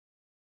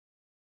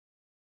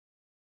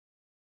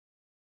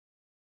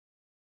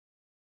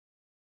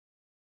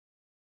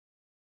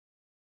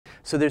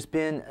So there's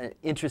been an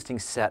interesting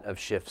set of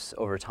shifts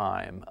over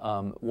time.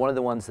 One of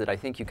the ones that I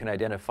think you can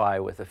identify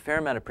with a fair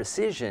amount of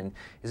precision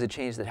is a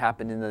change that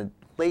happened in the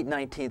late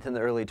 19th and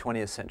the early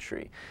 20th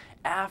century.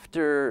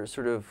 After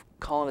sort of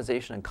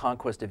colonization and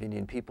conquest of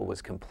Indian people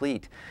was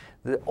complete,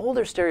 the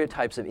older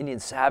stereotypes of Indian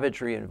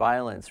savagery and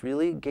violence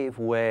really gave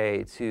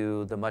way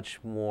to the much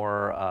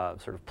more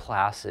sort of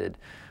placid,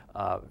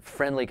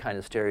 friendly kind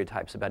of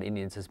stereotypes about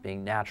Indians as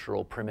being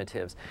natural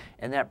primitives.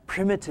 And that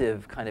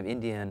primitive kind of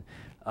Indian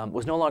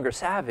was no longer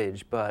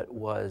savage, but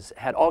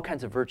had all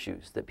kinds of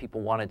virtues that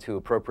people wanted to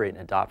appropriate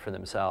and adopt for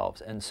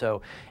themselves. And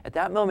so at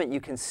that moment, you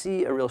can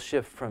see a real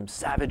shift from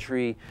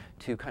savagery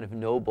to kind of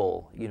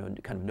noble,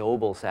 kind of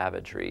noble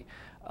savagery,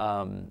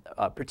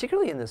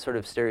 particularly in the sort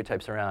of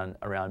stereotypes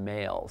around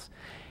males.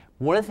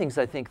 One of the things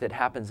I think that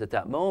happens at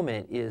that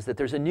moment is that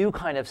there's a new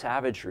kind of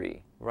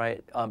savagery,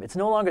 right? It's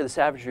no longer the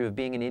savagery of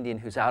being an Indian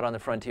who's out on the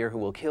frontier who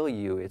will kill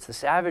you. It's the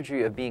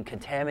savagery of being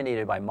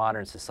contaminated by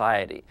modern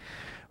society,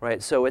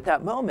 right? So at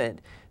that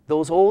moment,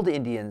 those old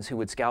Indians who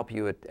would scalp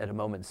you at a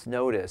moment's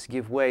notice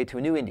give way to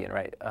a new Indian,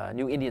 right? A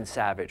new Indian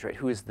savage, right?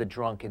 Who is the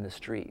drunk in the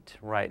street,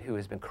 right? Who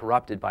has been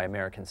corrupted by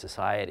American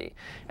society.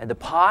 And the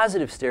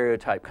positive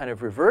stereotype kind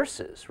of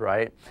reverses,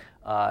 right?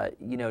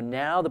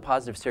 Now the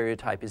positive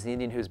stereotype is the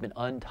Indian who's been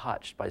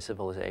untouched by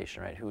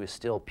civilization, right? Who is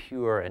still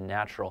pure and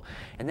natural.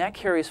 And that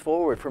carries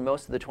forward for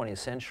most of the 20th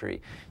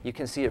century. You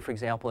can see it, for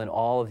example, in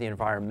all of the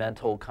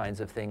environmental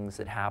kinds of things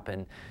that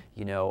happen,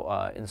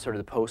 in sort of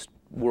the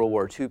post-World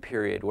War II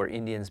period, where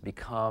Indians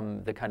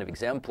become the kind of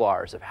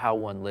exemplars of how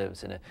one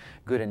lives in a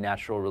good and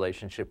natural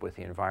relationship with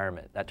the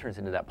environment. That turns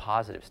into that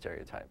positive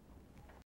stereotype.